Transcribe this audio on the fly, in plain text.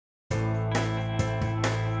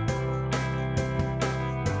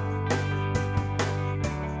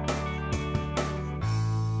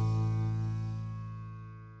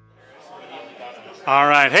All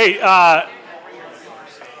right. Hey,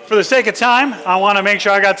 for the sake of time, I want to make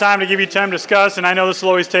sure I got time to give you time to discuss, and I know this will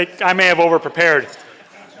always take, I may have over-prepared.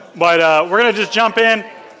 But we're going to just jump in.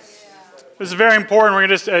 This is very important. We're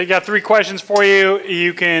going to just, got 3 questions for you.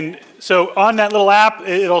 You can, so on that little app,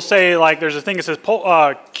 it'll say, like, there's a thing that says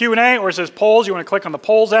Q&A, or it says polls. You want to click on the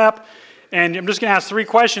polls app. And I'm just going to ask 3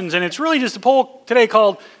 questions, and it's really just a poll today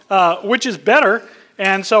called which is better.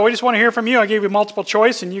 And so we just want to hear from you. I gave you multiple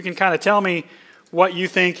choice, and you can kind of tell me what you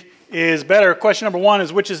think is better. Question number 1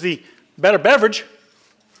 is, which is the better beverage?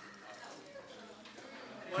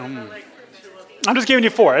 I'm just giving you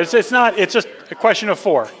 4. It's just a question of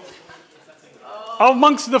 4.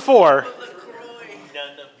 Amongst the 4.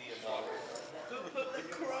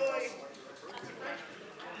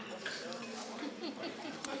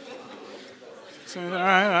 All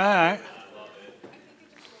right.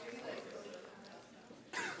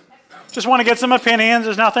 Just want to get some opinions.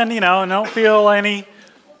 There's nothing, don't feel any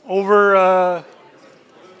over,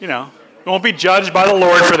 won't be judged by the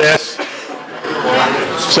Lord for this.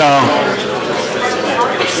 So,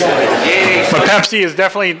 but Pepsi is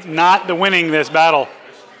definitely not winning this battle.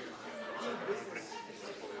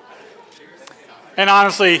 And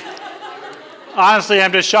honestly,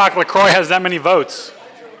 I'm just shocked LaCroix has that many votes.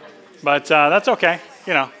 But that's okay,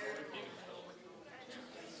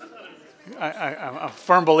 I'm a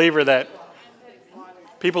firm believer that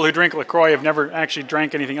people who drink LaCroix have never actually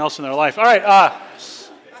drank anything else in their life. All right.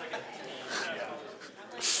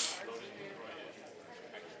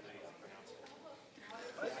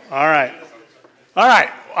 All right.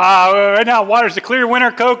 Right now, water's the clear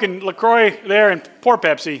winner. Coke and LaCroix there, and poor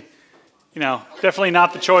Pepsi. Definitely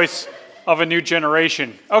not the choice of a new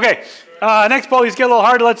generation. Okay. Next poll, these get a little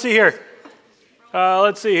harder. Let's see here.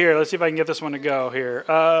 Let's see if I can get this one to go here.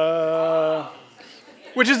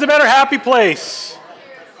 Which is the better happy place?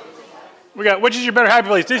 We got, which is your better happy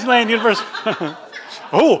place? Disneyland, Universal.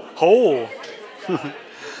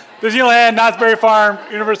 Disneyland, Knott's Berry Farm,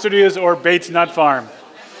 Universal Studios, or Bates Nut Farm?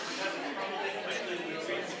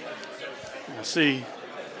 Let's see.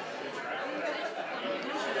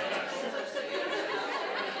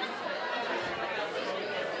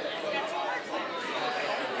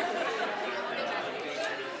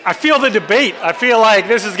 I feel the debate. I feel like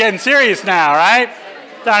this is getting serious now, right?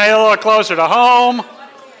 Down a little closer to home. All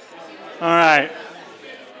right.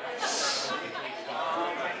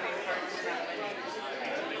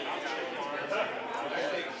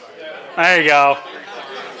 There you go.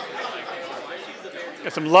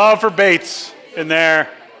 Got some love for Bates in there.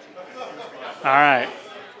 All right.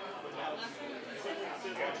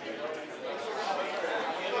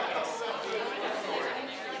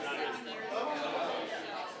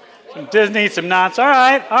 Some Disney, some Knott's. All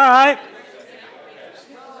right. All right.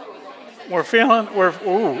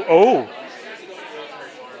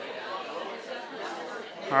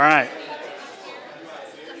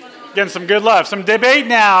 Getting some good love. Some debate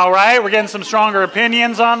now, right? We're getting some stronger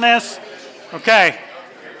opinions on this. Okay.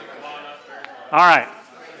 All right.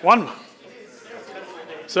 One.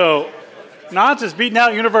 So, Knott's is beating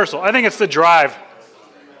out Universal. I think it's the drive.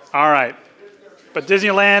 All right. But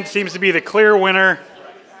Disneyland seems to be the clear winner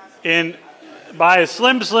by a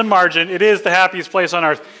slim margin. It is the happiest place on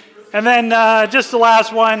earth. And then just the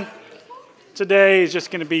last one today is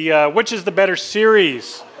just going to be, which is the better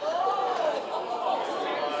series?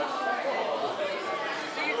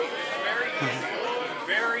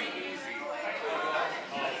 Very easy.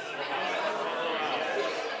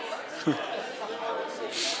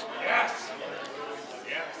 Yes.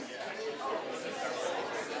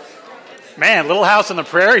 Man, Little House on the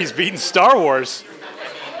Prairie's beating Star Wars.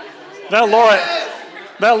 That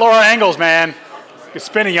Laura Ingalls, man, could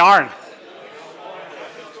spin a yarn.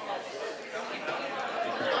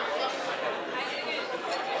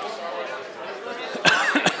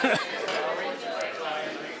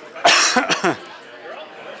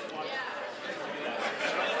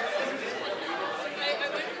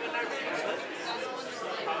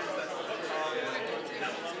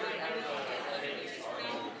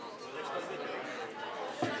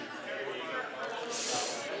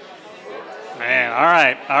 Man, all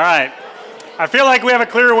right. I feel like we have a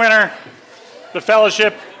clear winner. The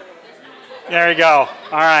Fellowship. There you go.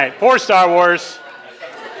 All right. Poor Star Wars.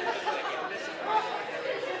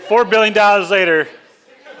 $4 billion later.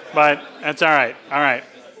 But that's all right. All right.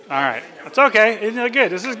 That's okay. Isn't it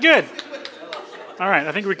good? This is good. All right.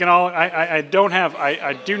 I think we can all, I do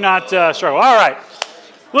not struggle. All right.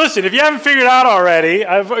 Listen, if you haven't figured it out already,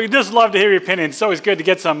 I'd just love to hear your opinion. It's always good to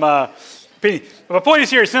get some opinion. My point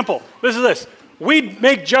is here is simple. This. We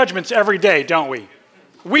make judgments every day, don't we?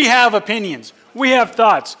 We have opinions. We have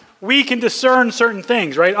thoughts. we can discern certain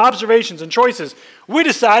things, right? Observations and choices. We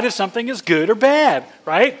decide if something is good or bad,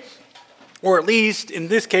 right? Or at least, in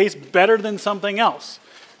this case, better than something else.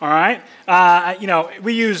 All right? What do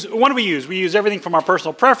we use? We use everything from our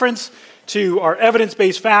personal preference to our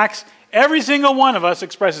evidence-based facts. Every single one of us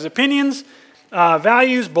expresses opinions,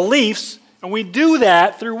 values, beliefs, and we do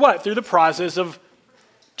that through what? Through the process of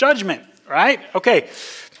judgment, right? Okay.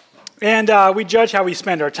 And we judge how we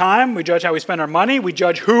spend our time. We judge how we spend our money. We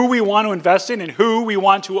judge who we want to invest in and who we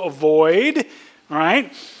want to avoid, all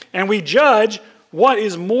right? And we judge what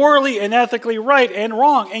is morally and ethically right and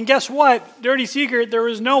wrong. And guess what? Dirty secret, there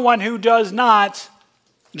is no one who does not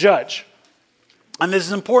judge. And this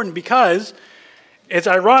is important because it's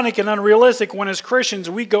ironic and unrealistic when as Christians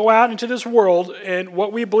we go out into this world and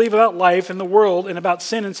what we believe about life and the world and about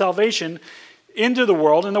sin and salvation into the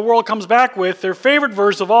world, and the world comes back with their favorite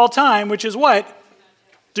verse of all time, which is what?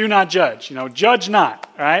 Do not judge. Judge not,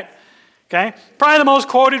 right? Okay? Probably the most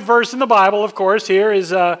quoted verse in the Bible, of course, here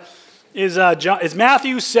is Matthew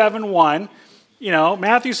 7:1.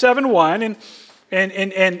 Matthew 7:1,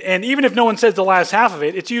 and even if no one says the last half of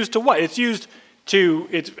it, it's used to what? It's used to,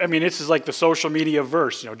 this is like the social media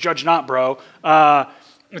verse, judge not, bro.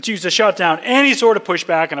 It's used to shut down any sort of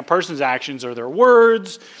pushback on a person's actions or their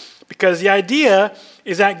words, because the idea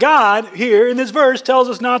is that God, here in this verse, tells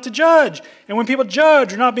us not to judge. And when people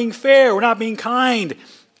judge, we're not being fair, we're not being kind.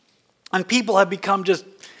 And people have become just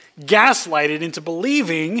gaslighted into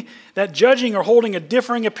believing that judging or holding a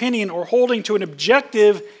differing opinion or holding to an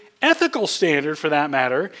objective ethical standard, for that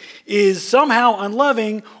matter, is somehow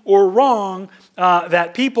unloving or wrong,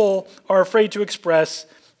 that people are afraid to express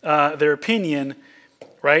their opinion,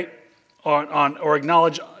 right, or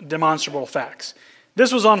acknowledge demonstrable facts.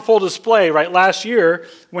 This was on full display, right, last year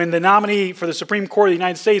when the nominee for the Supreme Court of the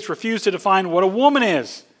United States refused to define what a woman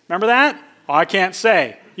is. Remember that? Oh, I can't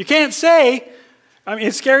say. You can't say.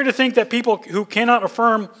 It's scary to think that people who cannot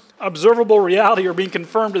affirm observable reality are being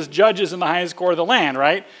confirmed as judges in the highest court of the land,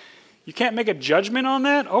 right? You can't make a judgment on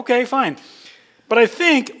that? Okay, fine. But I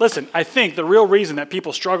think the real reason that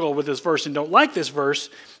people struggle with this verse and don't like this verse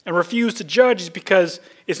and refuse to judge is because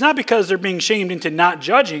it's not because they're being shamed into not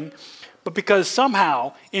judging, but because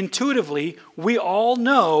somehow, intuitively, we all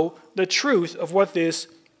know the truth of what this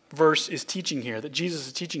verse is teaching here, that Jesus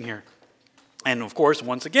is teaching here. And of course,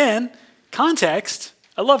 once again, context,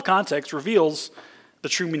 I love context, reveals the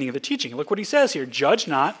true meaning of the teaching. Look what he says here, judge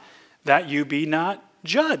not that you be not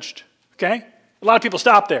judged. Okay? A lot of people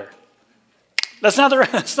stop there. That's not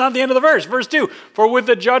the end of the verse. Verse 2, for with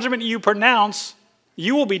the judgment you pronounce,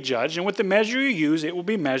 you will be judged, and with the measure you use, it will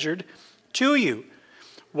be measured to you.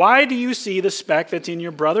 Why do you see the speck that's in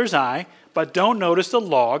your brother's eye, but don't notice the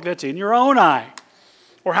log that's in your own eye?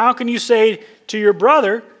 Or how can you say to your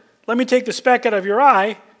brother, let me take the speck out of your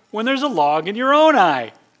eye, when there's a log in your own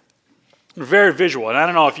eye? Very visual, and I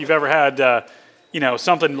don't know if you've ever had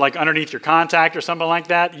something like underneath your contact or something like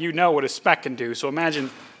that. You know what a speck can do, so imagine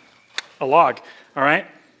a log, all right?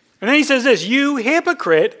 And then he says this, you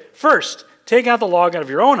hypocrite, first take out the log out of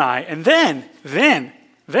your own eye, and then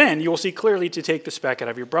you will see clearly to take the speck out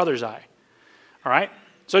of your brother's eye. All right?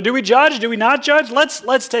 So do we judge? Do we not judge?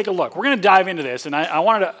 Let's take a look. We're going to dive into this, and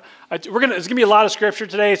it's going to be a lot of scripture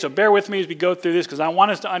today, so bear with me as we go through this, because I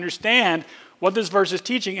want us to understand what this verse is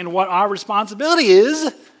teaching and what our responsibility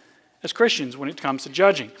is as Christians when it comes to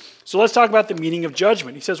judging. So let's talk about the meaning of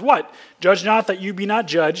judgment. He says what? Judge not that you be not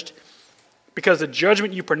judged, because the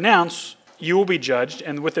judgment you pronounce, you will be judged,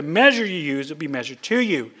 and with the measure you use, it will be measured to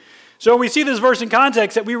you. So we see this verse in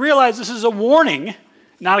context that we realize this is a warning,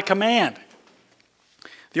 not a command.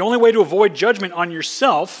 The only way to avoid judgment on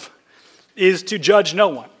yourself is to judge no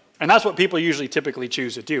one. And that's what people usually typically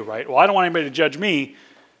choose to do, right? Well, I don't want anybody to judge me,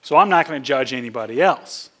 so I'm not going to judge anybody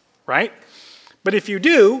else, right? But if you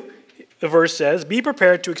do, the verse says, be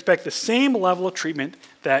prepared to expect the same level of treatment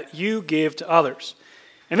that you give to others.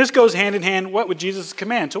 And this goes hand in hand, what with Jesus'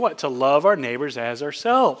 command? To what? To love our neighbors as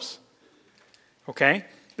ourselves. Okay?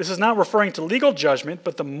 This is not referring to legal judgment,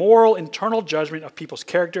 but the moral, internal judgment of people's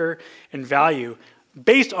character and value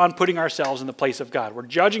based on putting ourselves in the place of God. We're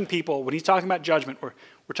judging people. When he's talking about judgment, we're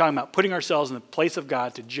talking about putting ourselves in the place of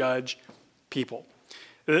God to judge people.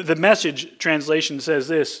 The Message translation says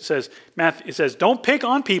this, it says, don't pick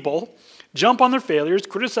on people, jump on their failures,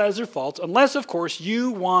 criticize their faults, unless, of course,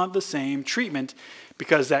 you want the same treatment,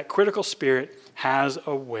 because that critical spirit has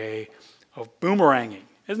a way of boomeranging.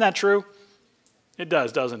 Isn't that true? It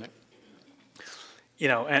does, doesn't it?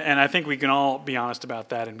 And I think we can all be honest about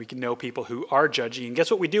that, and we can know people who are judgy. And guess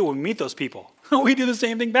what we do when we meet those people? We do the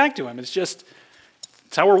same thing back to them. It's just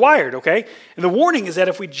That's how we're wired, okay? And the warning is that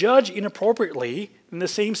if we judge inappropriately, then the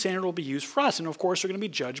same standard will be used for us. And of course, we're going to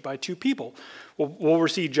be judged by two people. We'll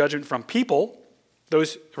receive judgment from people,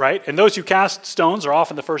 those, right? And those who cast stones are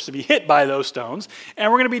often the first to be hit by those stones.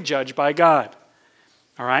 And we're going to be judged by God,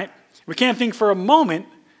 all right? We can't think for a moment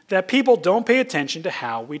that people don't pay attention to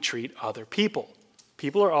how we treat other people.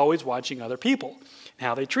 People are always watching other people and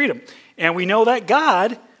how they treat them. And we know that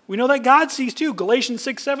God sees too. Galatians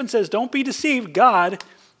 6:7 says, don't be deceived, God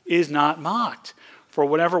is not mocked. For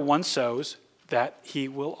whatever one sows, that he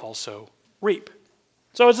will also reap.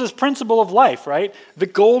 So it's this principle of life, right? The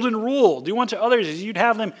golden rule, do unto others as you'd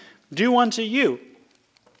have them do unto you.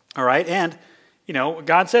 All right, and,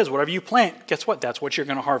 God says, whatever you plant, guess what? That's what you're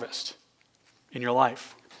going to harvest in your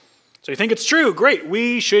life. So you think it's true, great,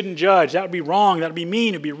 we shouldn't judge. That would be wrong, that would be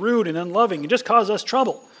mean, it would be rude and unloving, and just cause us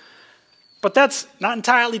trouble. But that's not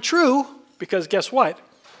entirely true, because guess what?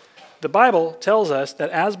 The Bible tells us that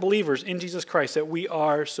as believers in Jesus Christ that we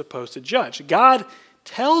are supposed to judge. God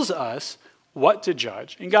tells us what to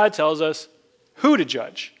judge, and God tells us who to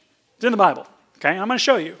judge. It's in the Bible, okay? I'm going to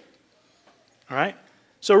show you, all right?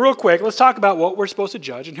 So real quick, let's talk about what we're supposed to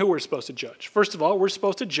judge and who we're supposed to judge. First of all, we're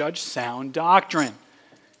supposed to judge sound doctrine,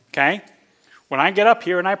 okay? When I get up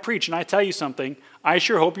here and I preach and I tell you something, I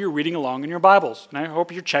sure hope you're reading along in your Bibles, and I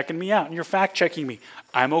hope you're checking me out and you're fact-checking me.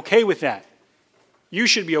 I'm okay with that. You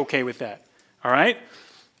should be okay with that, all right?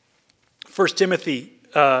 1 Timothy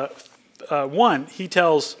 1,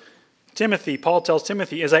 Paul tells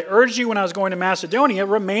Timothy, as I urged you when I was going to Macedonia,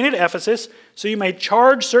 remain at Ephesus, so you may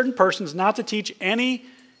charge certain persons not to teach any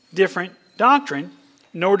different doctrine,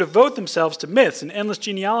 nor devote themselves to myths and endless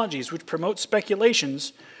genealogies, which promote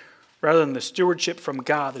speculations rather than the stewardship from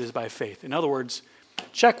God that is by faith. In other words,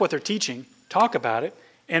 check what they're teaching, talk about it,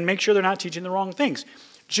 and make sure they're not teaching the wrong things.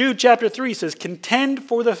 Jude chapter 3 says, contend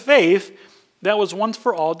for the faith that was once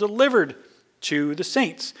for all delivered to the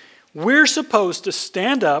saints. We're supposed to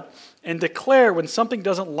stand up and declare when something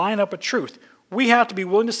doesn't line up with truth. We have to be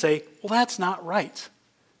willing to say, well, that's not right,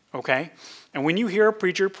 okay? And when you hear a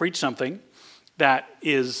preacher preach something that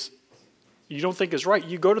you don't think is right,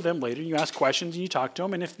 you go to them later, you ask questions, and you talk to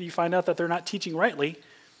them, and if you find out that they're not teaching rightly,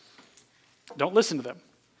 don't listen to them.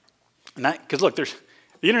 And that, because look, the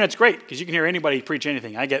internet's great, because you can hear anybody preach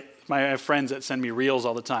anything. I have friends that send me reels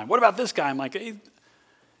all the time. What about this guy? I'm like, hey,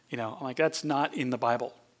 that's not in the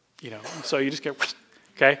Bible, So you just get,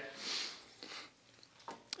 okay?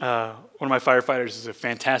 One of my firefighters is a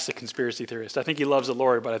fantastic conspiracy theorist. I think he loves the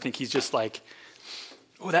Lord, but I think he's just like,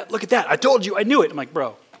 look at that. I told you, I knew it. I'm like,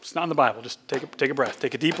 bro, it's not in the Bible. Just take a breath.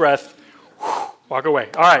 Take a deep breath. Walk away.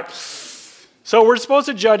 All right. So we're supposed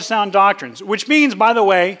to judge sound doctrines, which means, by the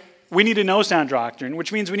way, we need to know sound doctrine,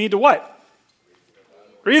 which means we need to what?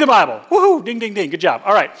 Read the Bible. Woohoo! Ding, ding, ding. Good job.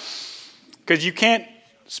 All right. Because you can't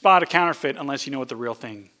spot a counterfeit unless you know what the real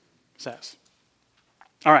thing says.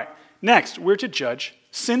 All right. Next, we're to judge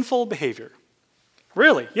sinful behavior.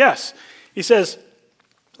 Really? Yes. He says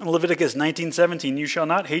in Leviticus 19:17, you shall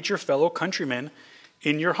not hate your fellow countrymen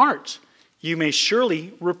in your heart. You may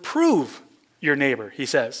surely reprove your neighbor, he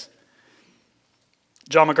says.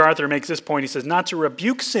 John MacArthur makes this point. He says, not to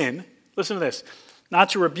rebuke sin, listen to this, not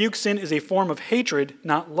to rebuke sin is a form of hatred,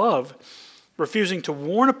 not love. Refusing to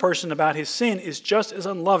warn a person about his sin is just as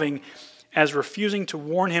unloving as refusing to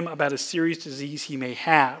warn him about a serious disease he may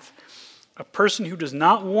have. A person who does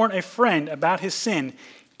not warn a friend about his sin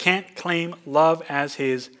can't claim love as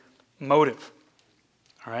his motive.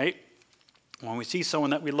 All right? When we see someone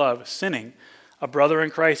that we love sinning, a brother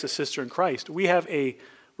in Christ, a sister in Christ, we have a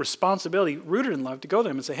responsibility rooted in love to go to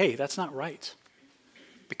them and say, hey, that's not right.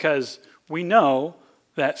 Because we know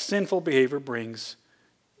that sinful behavior brings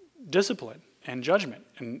discipline and judgment.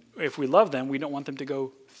 And if we love them, we don't want them to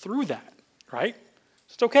go through that, right?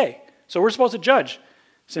 It's okay. So we're supposed to judge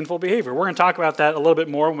sinful behavior. We're going to talk about that a little bit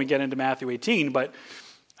more when we get into Matthew 18, but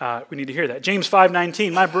we need to hear that. James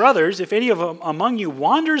 5:19, my brothers, if any of them among you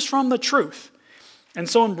wanders from the truth, and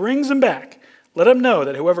someone brings him back, let him know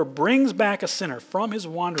that whoever brings back a sinner from his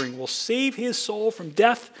wandering will save his soul from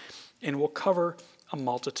death and will cover a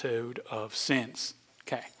multitude of sins.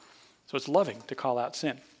 Okay, so it's loving to call out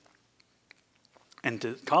sin. And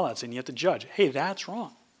to call out sin, you have to judge. Hey, that's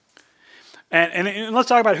wrong. And let's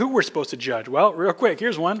talk about who we're supposed to judge. Well, real quick,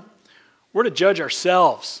 here's one. We're to judge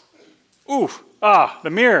ourselves. The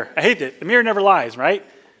mirror. I hate it. The mirror never lies, right?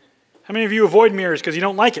 How many of you avoid mirrors because you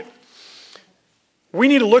don't like it? We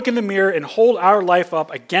need to look in the mirror and hold our life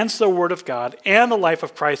up against the Word of God and the life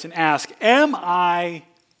of Christ and ask, am I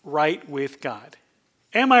right with God?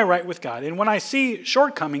 Am I right with God? And when I see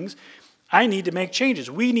shortcomings, I need to make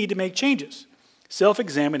changes. We need to make changes.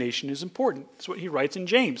 Self-examination is important. That's what he writes in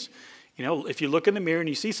James. You know, if you look in the mirror and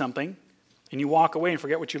you see something and you walk away and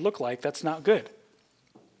forget what you look like, that's not good.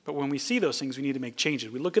 But when we see those things, we need to make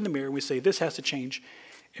changes. We look in the mirror and we say, this has to change,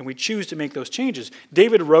 and we choose to make those changes.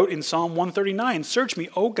 David wrote in Psalm 139, "Search me,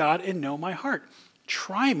 O God, and know my heart.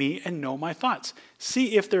 Try me and know my thoughts.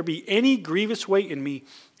 See if there be any grievous way in me,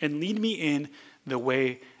 and lead me in the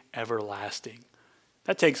way everlasting."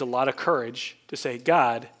 That takes a lot of courage to say,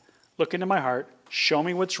 God, look into my heart, show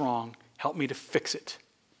me what's wrong, help me to fix it.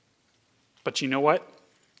 But you know what?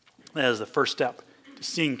 That is the first step to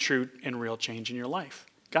seeing true and real change in your life.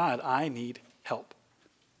 God, I need help.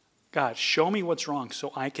 God, show me what's wrong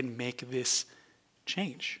so I can make this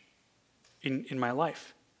change in my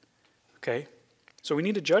life. Okay? So we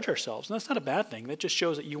need to judge ourselves. And that's not a bad thing. That just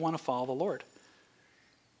shows that you want to follow the Lord.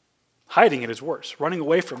 Hiding it is worse. Running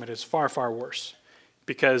away from it is far, far worse.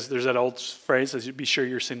 Because there's that old phrase, says, be sure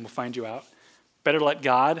your sin will find you out. Better let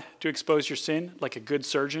God to expose your sin like a good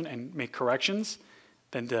surgeon and make corrections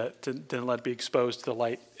than to let it be exposed to the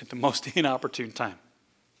light at the most inopportune time.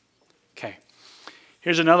 Okay.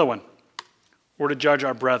 Here's another one. We're to judge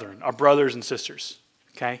our brethren, our brothers and sisters.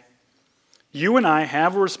 Okay? You and I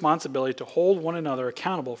have a responsibility to hold one another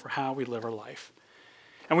accountable for how we live our life.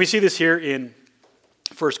 And we see this here in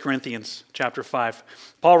 1 Corinthians chapter 5.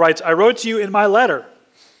 Paul writes, "I wrote to you in my letter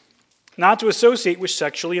not to associate with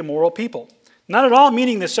sexually immoral people. Not at all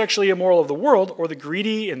meaning the sexually immoral of the world, or the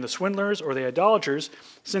greedy and the swindlers or the idolaters,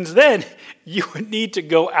 since then you would need to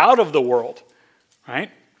go out of the world."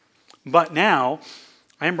 Right? "But now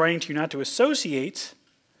I am writing to you not to associate,"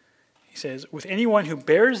 he says, "with anyone who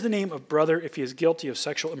bears the name of brother if he is guilty of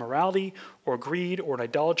sexual immorality or greed or an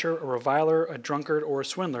idolater, a reviler, a drunkard, or a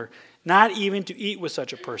swindler, not even to eat with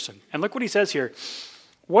such a person." And look what he says here.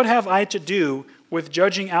 "What have I to do with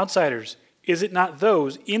judging outsiders? Is it not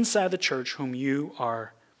those inside the church whom you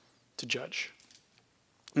are to judge?"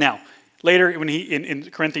 Now, later when in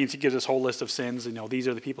Corinthians, he gives this whole list of sins. You know, these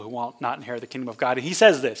are the people who will not inherit the kingdom of God. And he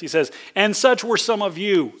says this. He says, "And such were some of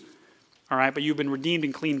you. All right, but you've been redeemed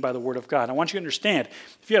and cleaned by the word of God." I want you to understand,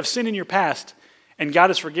 if you have sin in your past and God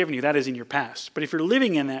has forgiven you, that is in your past. But if you're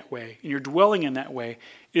living in that way and you're dwelling in that way,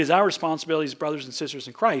 it is our responsibility as brothers and sisters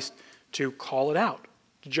in Christ to call it out,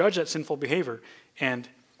 to judge that sinful behavior and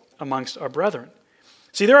amongst our brethren.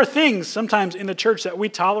 See, there are things sometimes in the church that we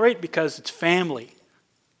tolerate because it's family.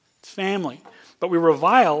 It's family. But we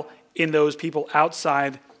revile in those people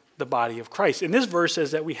outside the body of Christ. And this verse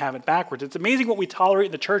says that we have it backwards. It's amazing what we tolerate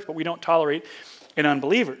in the church, but we don't tolerate in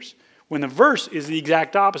unbelievers. When the verse is the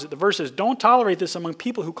exact opposite. The verse says, don't tolerate this among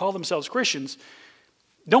people who call themselves Christians.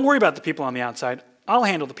 Don't worry about the people on the outside. I'll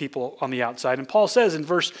handle the people on the outside. And Paul says in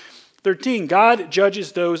verse 13, God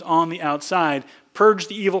judges those on the outside. Purge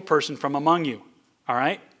the evil person from among you. All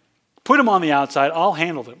right? Put them on the outside. I'll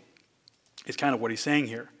handle them. It's kind of what he's saying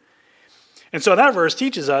here. And so that verse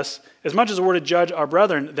teaches us, as much as we're to judge our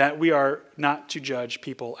brethren, that we are not to judge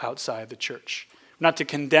people outside the church. We're not to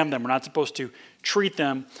condemn them. We're not supposed to treat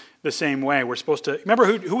them the same way. We're supposed to... Remember,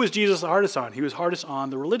 who was Jesus the hardest on? He was hardest on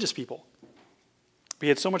the religious people. He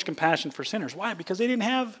had so much compassion for sinners. Why? Because they didn't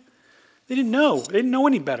know. They didn't know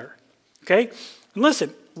any better. Okay? And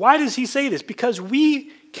listen, why does he say this? Because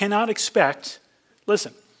we cannot expect...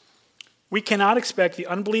 Listen, we cannot expect the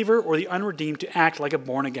unbeliever or the unredeemed to act like a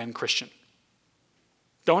born-again Christian.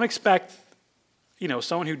 Don't expect,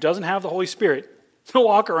 someone who doesn't have the Holy Spirit to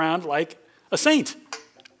walk around like a saint,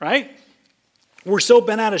 right? We're so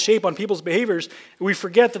bent out of shape on people's behaviors, we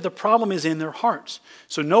forget that the problem is in their hearts.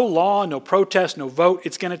 So no law, no protest, no vote,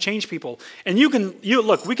 it's going to change people. And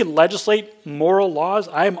look, we can legislate moral laws.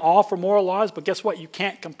 I am all for moral laws, but guess what? You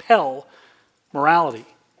can't compel morality.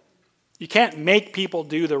 You can't make people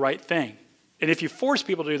do the right thing. And if you force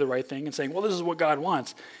people to do the right thing and saying, well, this is what God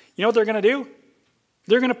wants, you know what they're going to do?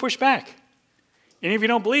 They're going to push back. And if you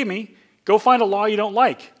don't believe me, go find a law you don't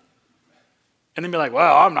like. And then be like,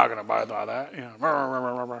 well, I'm not going to abide by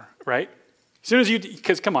that. Right? As soon as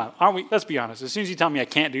because come on, aren't we? Let's be honest. As soon as you tell me I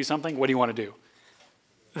can't do something, what do you want to do?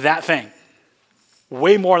 That thing.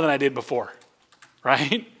 Way more than I did before.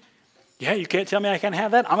 Right? Yeah, you can't tell me I can't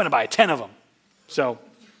have that? I'm going to buy 10 of them. So,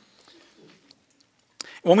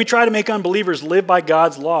 when we try to make unbelievers live by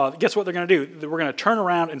God's law, guess what they're going to do? We're going to turn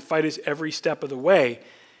around and fight us every step of the way.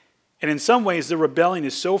 And in some ways, the rebellion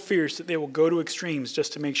is so fierce that they will go to extremes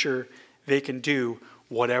just to make sure they can do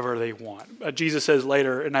whatever they want. Jesus says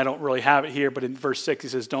later, and I don't really have it here, but in verse 6, he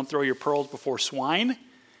says, don't throw your pearls before swine.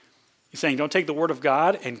 He's saying, don't take the word of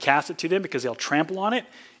God and cast it to them because they'll trample on it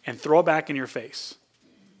and throw it back in your face.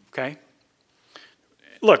 Okay?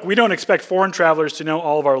 look, we don't expect foreign travelers to know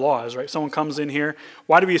all of our laws, right? Someone comes in here.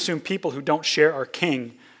 Why do we assume people who don't share our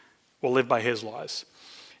king will live by his laws?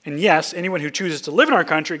 And yes, anyone who chooses to live in our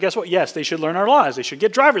country, guess what? Yes, they should learn our laws. They should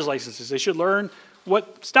get driver's licenses. They should learn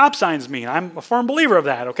what stop signs mean. I'm a firm believer of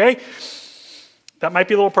that, okay? That might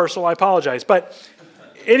be a little personal. I apologize. But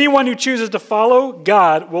anyone who chooses to follow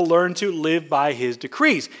God will learn to live by his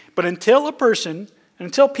decrees. But until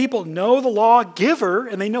people know the lawgiver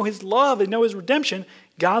and they know his love, they know his redemption,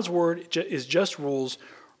 God's word is just rules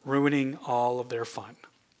ruining all of their fun.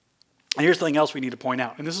 And here's something else we need to point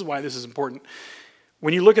out, and this is why this is important.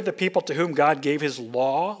 When you look at the people to whom God gave his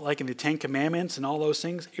law, like in the Ten Commandments and all those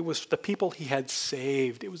things, it was the people he had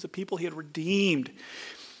saved. It was the people he had redeemed.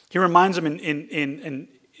 He reminds them in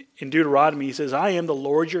Deuteronomy, he says, I am the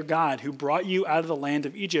Lord your God who brought you out of the land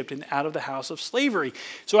of Egypt and out of the house of slavery.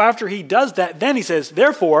 So after he does that, then he says,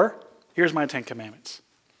 therefore, here's my 10 Commandments.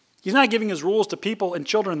 He's not giving his rules to people and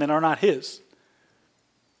children that are not his.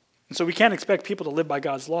 And so we can't expect people to live by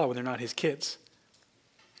God's law when they're not his kids.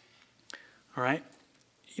 All right?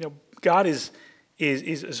 You know, God is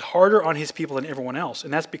harder on his people than everyone else,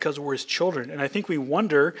 and that's because we're his children. And I think we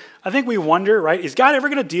wonder, right, is God ever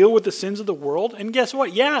going to deal with the sins of the world? And guess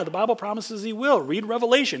what? Yeah, the Bible promises he will. Read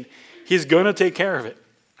Revelation. He's going to take care of it,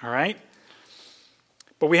 all right?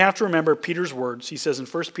 But we have to remember Peter's words. He says in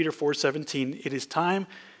 1 Peter 4:17, it is time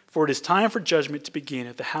for judgment to begin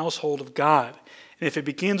at the household of God. And if it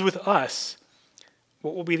begins with us,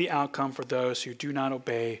 what will be the outcome for those who do not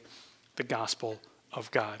obey the gospel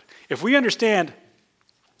of God? If we understand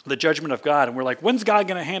the judgment of God and we're like, when's God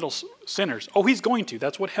going to handle sinners? Oh, he's going to.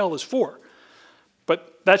 That's what hell is for.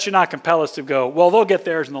 But that should not compel us to go, well, they'll get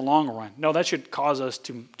theirs in the long run. No, that should cause us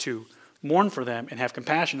to mourn for them and have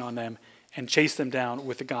compassion on them and chase them down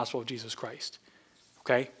with the gospel of Jesus Christ.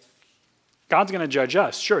 Okay? God's going to judge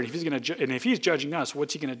us, sure. And if he's judging us,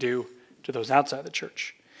 what's he going to do to those outside the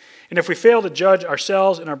church? And if we fail to judge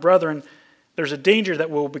ourselves and our brethren, there's a danger that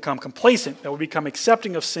we'll become complacent, that we'll become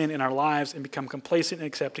accepting of sin in our lives and become complacent and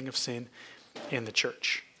accepting of sin in the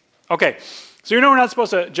church. Okay, so you know we're not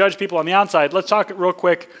supposed to judge people on the outside. Let's talk real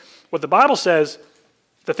quick what the Bible says,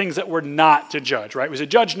 the things that we're not to judge, right? We say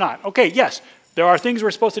judge not. Okay, yes, there are things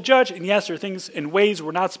we're supposed to judge, and yes, there are things and ways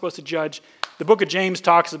we're not supposed to judge. The book of James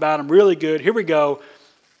talks about them really good. Here we go.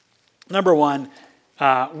 Number one,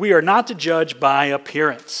 we are not to judge by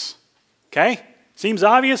appearance, okay? Seems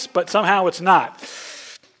obvious, but somehow it's not.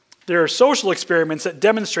 There are social experiments that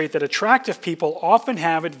demonstrate that attractive people often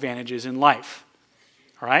have advantages in life.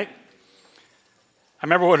 All right? I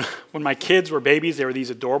remember when my kids were babies, they were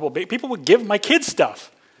these adorable babies. People would give my kids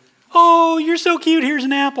stuff. Oh, you're so cute. Here's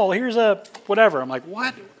an apple. Here's a whatever. I'm like,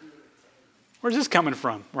 what? Where's this coming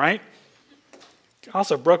from, right? It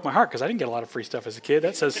also broke my heart because I didn't get a lot of free stuff as a kid.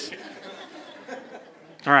 That says...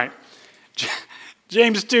 All right.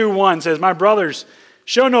 James 2:1 says, my brothers,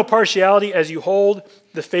 show no partiality as you hold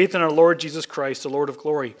the faith in our Lord Jesus Christ, the Lord of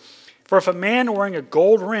glory. For if a man wearing a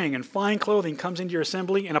gold ring and fine clothing comes into your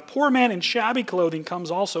assembly, and a poor man in shabby clothing comes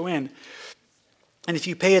also in, and if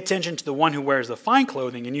you pay attention to the one who wears the fine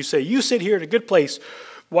clothing, and you say, you sit here at a good place,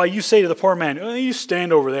 while you say to the poor man, oh, you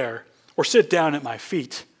stand over there, or sit down at my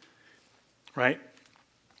feet, right?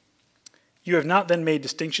 You have not then made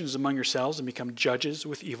distinctions among yourselves and become judges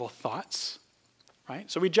with evil thoughts. Right?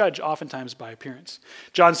 So we judge oftentimes by appearance.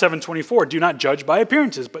 John 7:24, do not judge by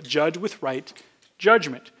appearances, but judge with right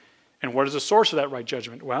judgment. And what is the source of that right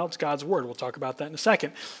judgment? Well, it's God's word. We'll talk about that in a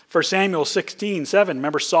second. 1 Samuel 16:7,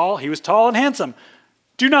 remember Saul? He was tall and handsome.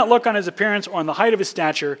 Do not look on his appearance or on the height of his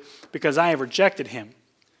stature, because I have rejected him.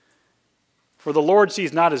 For the Lord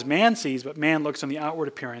sees not as man sees, but man looks on the outward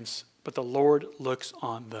appearance, but the Lord looks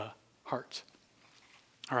on the heart.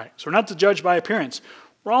 All right, so we're not to judge by appearance.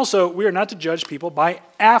 We are not to judge people by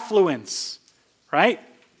affluence, right?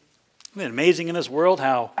 Isn't it amazing in this world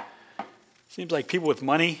how it seems like people with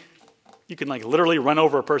money, you can like literally run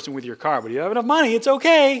over a person with your car, but if you have enough money, it's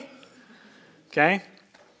okay. Okay?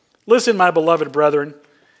 Listen, my beloved brethren,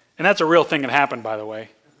 and that's a real thing that happened, by the way.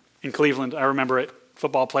 In Cleveland, I remember it.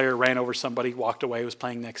 Football player ran over somebody, walked away, was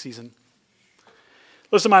playing next season.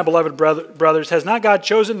 Listen, my beloved brothers, has not God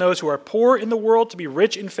chosen those who are poor in the world to be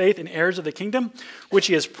rich in faith and heirs of the kingdom, which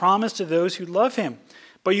he has promised to those who love him?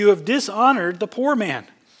 But you have dishonored the poor man.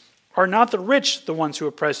 Are not the rich the ones who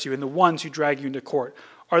oppress you and the ones who drag you into court?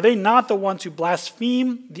 Are they not the ones who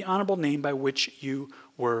blaspheme the honorable name by which you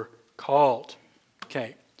were called?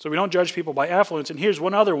 Okay, so we don't judge people by affluence. And here's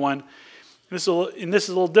one other one. This is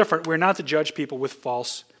a little different. We're not to judge people with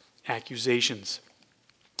false accusations.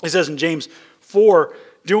 It says in James 4,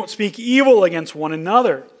 don't speak evil against one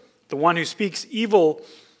another. The one who speaks evil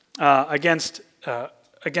against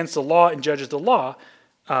against the law and judges the law,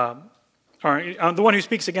 or the one who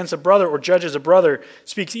speaks against a brother or judges a brother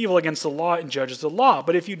speaks evil against the law and judges the law.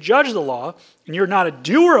 But if you judge the law, and you're not a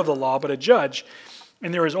doer of the law, but a judge,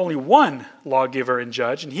 and there is only one lawgiver and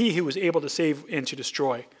judge, and he who is able to save and to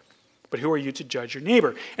destroy. But who are you to judge your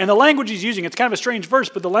neighbor? And the language he's using, it's kind of a strange verse,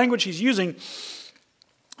 but the language he's using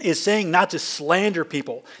is saying not to slander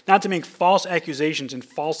people, not to make false accusations and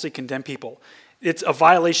falsely condemn people. It's a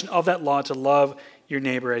violation of that law to love your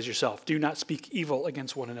neighbor as yourself. Do not speak evil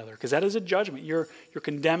against one another, because that is a judgment. You're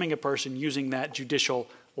condemning a person using that judicial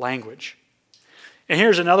language. And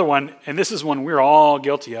here's another one, and this is one we're all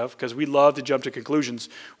guilty of, because we love to jump to conclusions.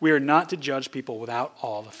 We are not to judge people without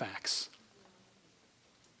all the facts.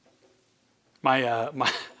 My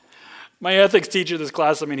ethics teacher this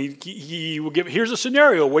class, I mean, he will give, here's a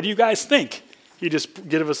scenario. What do you guys think? He just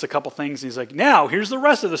give us a couple things, and he's like, now, here's the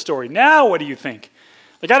rest of the story. Now, what do you think?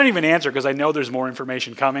 Like, I don't even answer because I know there's more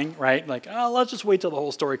information coming, right? Like, oh, let's just wait till the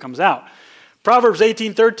whole story comes out. Proverbs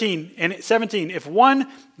 18:13 and 17, if one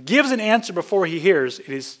gives an answer before he hears, it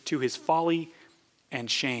is to his folly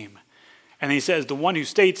and shame. And he says, the one who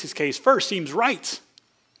states his case first seems right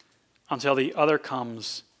until the other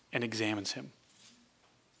comes and examines him.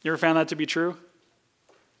 You ever found that to be true?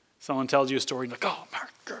 Someone tells you a story, and you're like, oh, my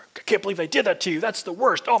God, I can't believe they did that to you. That's the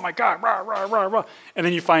worst. Oh, my God. Rah, rah, rah, rah. And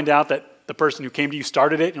then you find out that the person who came to you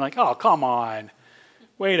started it, and you're like, oh, come on.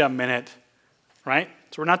 Wait a minute. Right?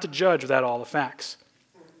 So we're not to judge without all the facts.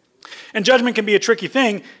 And judgment can be a tricky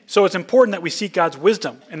thing, so it's important that we seek God's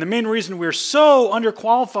wisdom. And the main reason we're so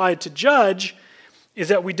underqualified to judge is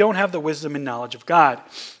that we don't have the wisdom and knowledge of God.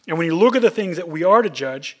 And when you look at the things that we are to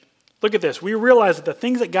judge, look at this. We realize that the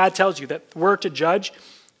things that God tells you that we're to judge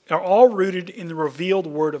are all rooted in the revealed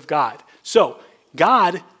Word of God. So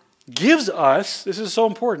God gives us, this is so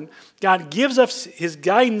important, God gives us His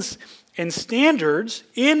guidance and standards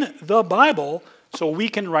in the Bible so we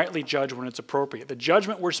can rightly judge when it's appropriate. The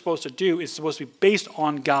judgment we're supposed to do is supposed to be based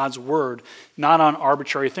on God's Word, not on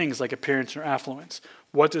arbitrary things like appearance or affluence.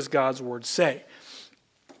 What does God's Word say?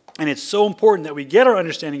 And it's so important that we get our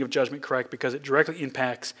understanding of judgment correct because it directly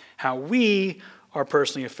impacts how we are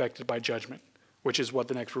personally affected by judgment, which is what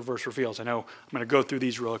the next verse reveals. I know I'm going to go through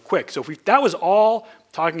these real quick. So if that was all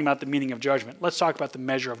talking about the meaning of judgment, let's talk about the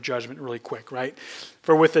measure of judgment really quick, right?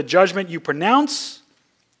 For with the judgment you pronounce,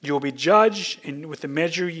 you will be judged, and with the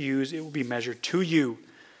measure you use, it will be measured to you,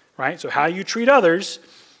 right? So how you treat others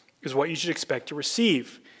is what you should expect to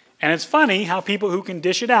receive. And it's funny how people who can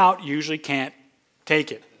dish it out usually can't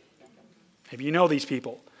take it. Maybe you know these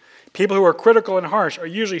people. People who are critical and harsh are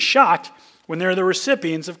usually shocked when they're the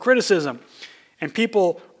recipients of criticism. And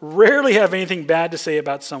people rarely have anything bad to say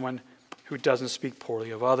about someone who doesn't speak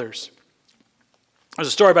poorly of others. There's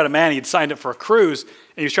a story about a man, he had signed up for a cruise, and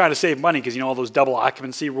he was trying to save money because, you know, all those double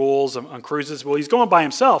occupancy rules on cruises. Well, he's going by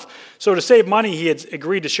himself. So to save money, he had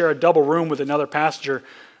agreed to share a double room with another passenger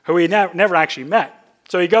who he never actually met.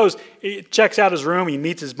 So he goes, he checks out his room, he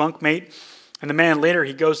meets his bunkmate, and the man later,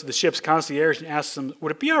 he goes to the ship's concierge and asks him,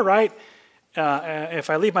 would it be all right if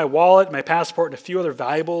I leave my wallet, my passport, and a few other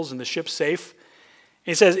valuables in the ship's safe?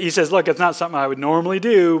 He says, look, it's not something I would normally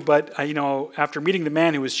do, but after meeting the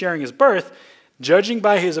man who was sharing his berth, judging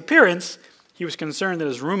by his appearance, he was concerned that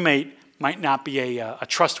his roommate might not be a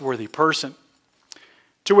trustworthy person.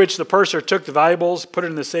 To which the purser took the valuables, put it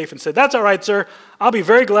in the safe, and said, that's all right, sir. I'll be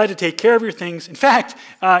very glad to take care of your things. In fact,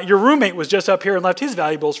 your roommate was just up here and left his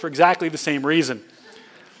valuables for exactly the same reason.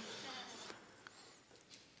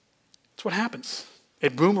 That's what happens.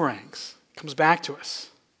 It boomerangs. It comes back to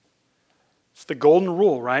us. It's the golden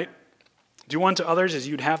rule, right? Do unto others as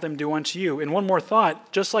you'd have them do unto you. And one more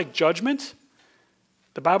thought, just like judgment,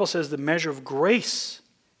 the Bible says the measure of grace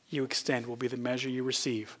you extend will be the measure you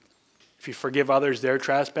receive. If you forgive others their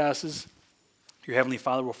trespasses, your heavenly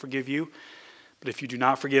Father will forgive you. But if you do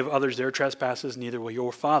not forgive others their trespasses, neither will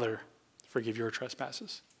your Father forgive your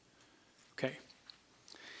trespasses. Okay.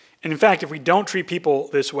 And in fact, if we don't treat people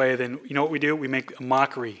this way, then you know what we do? We make a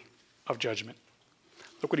mockery of judgment.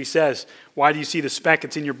 Look what he says. Why do you see the speck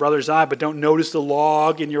that's in your brother's eye, but don't notice the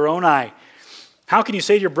log in your own eye? How can you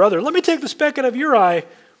say to your brother, let me take the speck out of your eye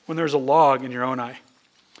when there's a log in your own eye?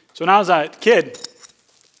 So when I was a kid,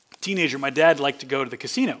 teenager, my dad liked to go to the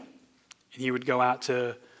casino. And he would go out to,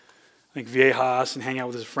 I think, Viejas and hang out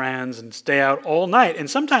with his friends and stay out all night. And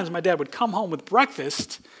sometimes my dad would come home with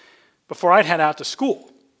breakfast before I'd head out to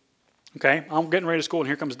school. Okay, I'm getting ready to school, and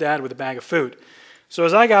here comes Dad with a bag of food. So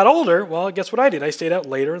as I got older, well, guess what I did? I stayed out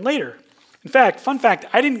later and later. In fact, fun fact,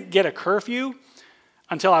 I didn't get a curfew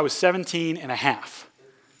until I was 17 and a half.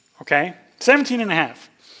 Okay? 17 and a half.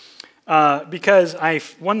 because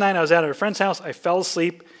one night I was at a friend's house, I fell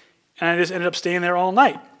asleep, and I just ended up staying there all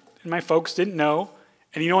night. And my folks didn't know.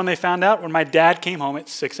 And you know when they found out? When my dad came home at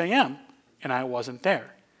 6 a.m., and I wasn't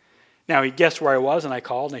there. Now, he guessed where I was, and I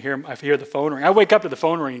called, and I hear the phone ring. I wake up to the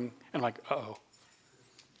phone ringing, and I'm like, uh-oh.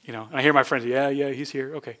 You know, and I hear my friends, yeah, he's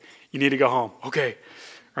here. Okay, you need to go home. Okay,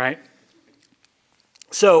 right?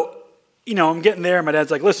 So, you know, I'm getting there, and my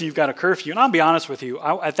dad's like, listen, you've got a curfew. And I'll be honest with you,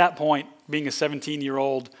 at that point, being a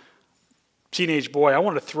 17-year-old teenage boy, I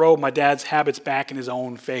wanted to throw my dad's habits back in his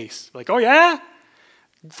own face. Like, oh, yeah?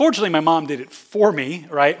 Fortunately, my mom did it for me,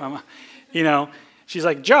 right? You know, she's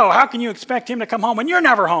like, Joe, how can you expect him to come home when you're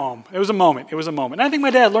never home? It was a moment. It was a moment. And I think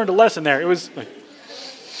my dad learned a lesson there. It was like,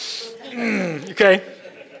 okay,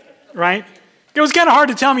 right? It was kind of hard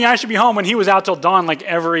to tell me I should be home when he was out till dawn like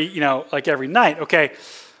every night, okay?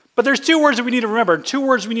 But there's two words that we need to remember, two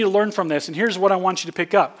words we need to learn from this, and here's what I want you to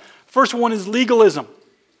pick up. First one is legalism,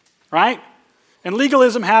 right? And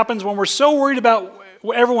legalism happens when we're so worried about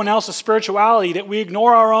everyone else's spirituality that we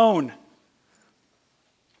ignore our own.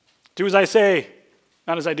 Do as I say,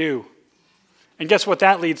 not as I do. And guess what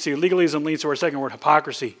that leads to? Legalism leads to our second word,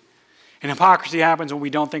 hypocrisy. And hypocrisy happens when we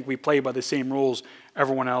don't think we play by the same rules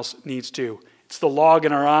everyone else needs to. It's the log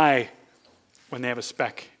in our eye when they have a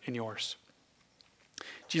speck in yours.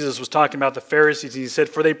 Jesus was talking about the Pharisees. He said,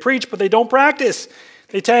 for they preach, but they don't practice.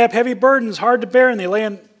 They tie up heavy burdens, hard to bear, and they lay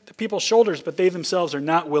on the people's shoulders, but they themselves are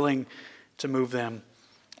not willing to move them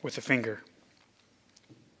with a finger.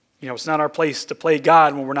 You know, it's not our place to play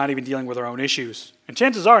God when we're not even dealing with our own issues. And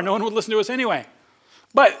chances are no one would listen to us anyway.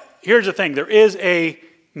 But here's the thing. There is a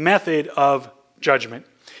method of judgment.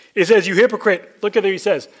 It says, you hypocrite. Look at there he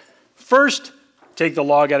says, first take the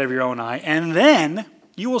log out of your own eye, and then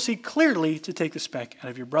you will see clearly to take the speck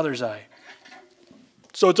out of your brother's eye.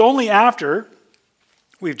 So it's only after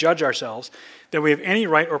we've judged ourselves that we have any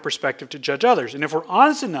right or perspective to judge others. And if we're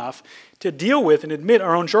honest enough to deal with and admit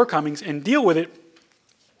our own shortcomings and deal with it,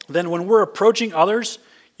 then when we're approaching others,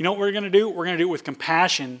 you know what we're going to do? We're going to do it with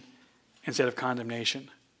compassion instead of condemnation.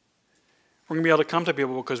 We're going to be able to come to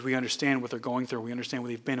people because we understand what they're going through. We understand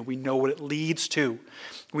where they've been, and we know what it leads to.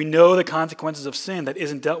 We know the consequences of sin that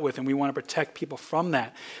isn't dealt with, and we want to protect people from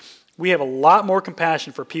that. We have a lot more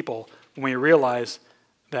compassion for people when we realize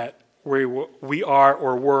that we are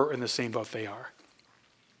or were in the same boat they are.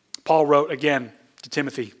 Paul wrote again to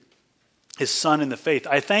Timothy, his son in the faith,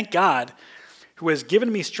 I thank God who has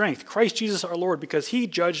given me strength, Christ Jesus our Lord, because he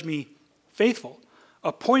judged me faithful,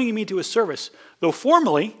 appointing me to his service. Though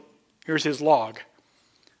formerly, here's his log,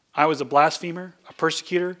 I was a blasphemer, a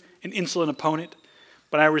persecutor, an insolent opponent,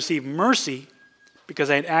 but I received mercy because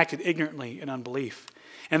I had acted ignorantly in unbelief.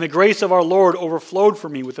 And the grace of our Lord overflowed for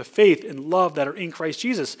me with the faith and love that are in Christ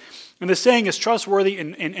Jesus. And the saying is trustworthy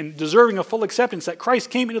and deserving of full acceptance that Christ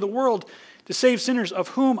came into the world to save sinners, of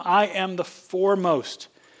whom I am the foremost.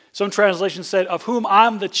 Some translations said, of whom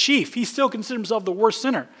I'm the chief. He still considered himself the worst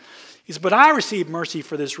sinner. He said, but I received mercy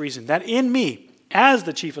for this reason, that in me, as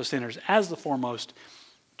the chief of sinners, as the foremost,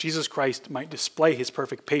 Jesus Christ might display his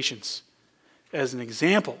perfect patience as an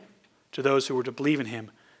example to those who were to believe in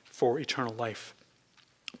him for eternal life.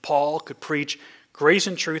 Paul could preach grace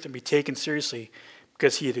and truth and be taken seriously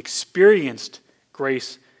because he had experienced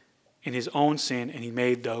grace in his own sin and he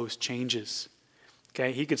made those changes.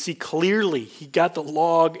 Okay, he could see clearly. He got the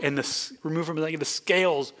log and removed from the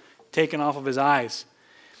scales taken off of his eyes.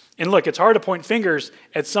 And look, it's hard to point fingers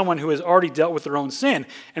at someone who has already dealt with their own sin.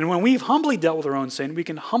 And when we've humbly dealt with our own sin, we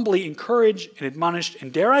can humbly encourage and admonish,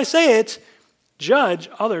 and dare I say it, judge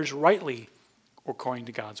others rightly according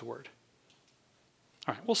to God's word.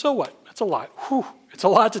 All right, well, so what? That's a lot. Whew, it's a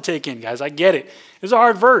lot to take in, guys. I get it. It's a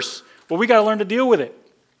hard verse. Well, we got to learn to deal with it.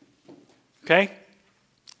 Okay?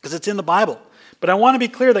 Because it's in the Bible. But I want to be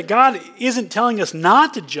clear that God isn't telling us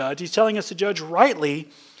not to judge. He's telling us to judge rightly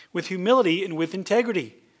with humility and with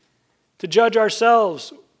integrity. To judge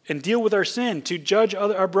ourselves and deal with our sin. To judge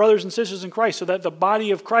our brothers and sisters in Christ so that the body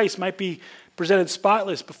of Christ might be presented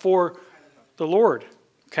spotless before the Lord.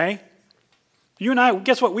 Okay? You and I,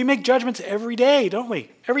 guess what? We make judgments every day, don't we?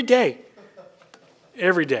 Every day.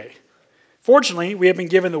 Every day. Fortunately, we have been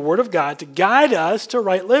given the Word of God to guide us to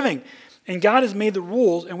right living. And God has made the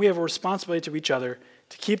rules, and we have a responsibility to each other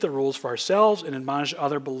to keep the rules for ourselves and admonish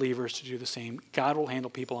other believers to do the same. God will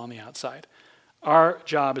handle people on the outside. Our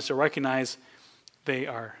job is to recognize they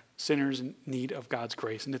are sinners in need of God's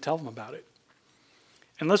grace and to tell them about it.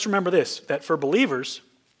 And let's remember this, that for believers,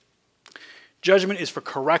 judgment is for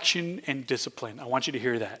correction and discipline. I want you to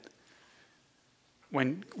hear that.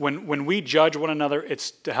 When we judge one another,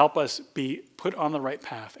 it's to help us be put on the right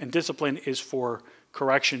path. And discipline is for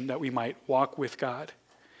correction that we might walk with God.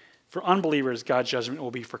 For unbelievers, God's judgment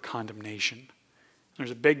will be for condemnation. There's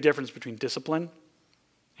a big difference between discipline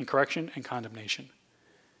and correction and condemnation.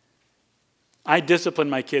 I discipline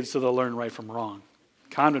my kids so they'll learn right from wrong.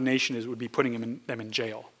 Condemnation would be putting them in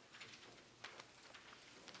jail.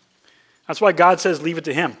 That's why God says leave it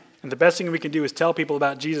to him. And the best thing we can do is tell people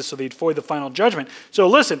about Jesus so they'd avoid the final judgment. So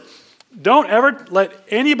listen, don't ever let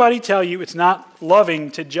anybody tell you it's not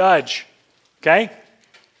loving to judge. Okay?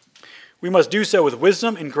 We must do so with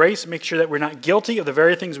wisdom and grace, make sure that we're not guilty of the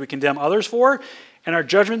very things we condemn others for, and our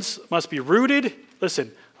judgments must be rooted,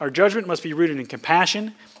 listen, our judgment must be rooted in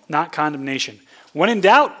compassion, not condemnation. When in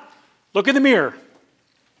doubt, look in the mirror.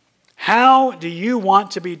 How do you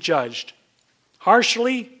want to be judged?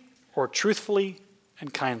 Harshly or truthfully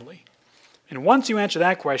and kindly? And once you answer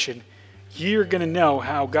that question, you're going to know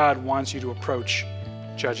how God wants you to approach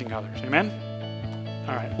judging others. Amen?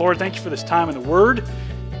 All right. Lord, thank you for this time in the Word.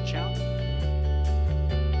 Challenge.